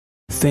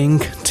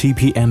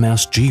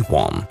THINKTPMS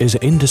G1 is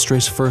the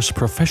industry's first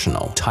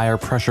professional tire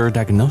pressure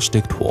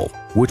diagnostic tool,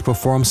 which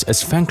performs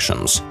its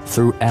functions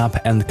through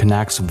app and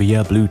connects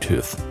via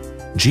Bluetooth.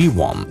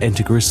 G1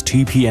 integrates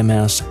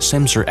TPMS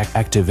sensor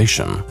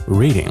activation,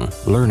 reading,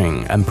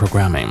 learning, and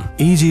programming.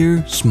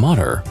 Easier,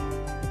 smarter.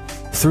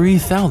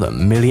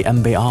 3000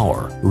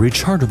 mAh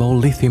rechargeable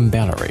lithium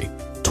battery,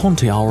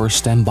 20-hour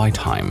standby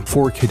time,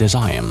 4K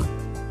design.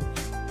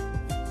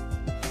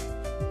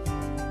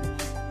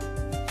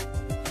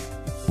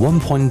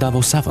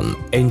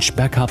 1.77-inch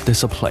backup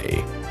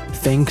display.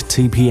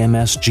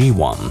 THINKTPMS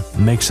G1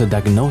 makes the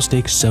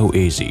diagnostic so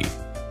easy.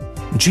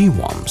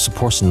 G1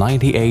 supports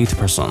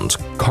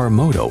 98% car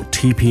model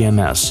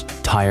TPMS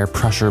tire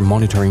pressure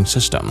monitoring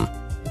system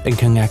and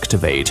can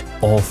activate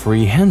all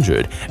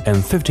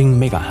 315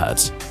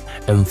 MHz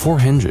and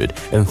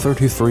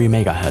 433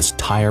 MHz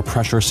tire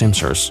pressure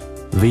sensors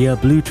via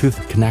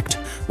Bluetooth connect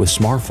with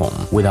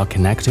smartphone without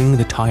connecting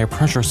the tire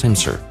pressure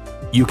sensor.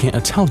 You can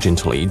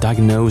intelligently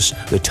diagnose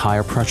the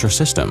tire pressure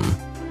system,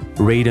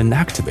 read and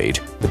activate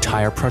the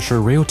tire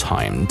pressure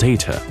real-time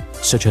data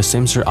such as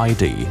sensor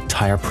ID,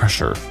 tire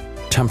pressure,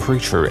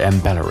 temperature,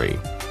 and battery.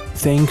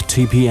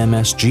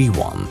 THINKTPMS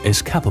G1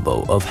 is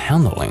capable of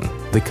handling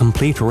the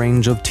complete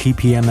range of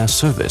TPMS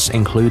service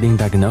including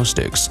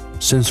diagnostics,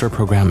 sensor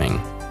programming,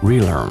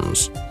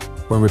 relearns.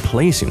 When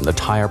replacing the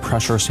tire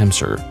pressure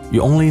sensor,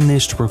 you only need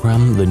to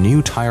program the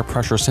new tire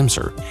pressure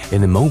sensor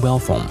in the mobile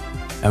phone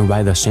and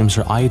write the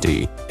sensor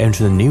ID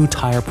into the new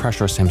tire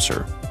pressure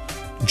sensor.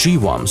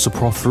 G1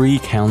 supports 3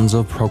 kinds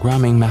of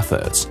programming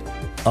methods: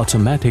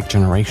 automatic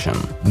generation,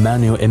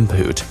 manual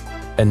input,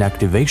 and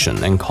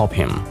activation and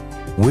copying,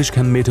 which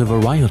can meet a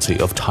variety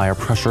of tire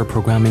pressure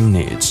programming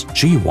needs.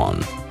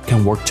 G1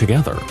 can work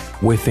together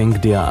with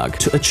ThinkDiag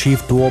to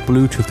achieve dual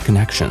Bluetooth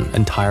connection,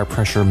 and tire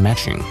pressure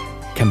matching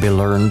can be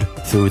learned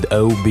through the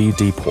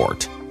OBD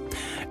port.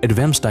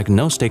 Advanced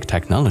diagnostic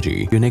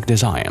technology, unique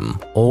design,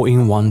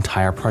 all-in-one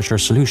tire pressure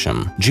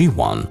solution,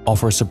 G1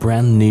 offers a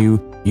brand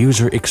new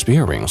user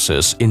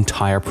experiences in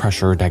tire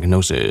pressure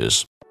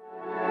diagnosis.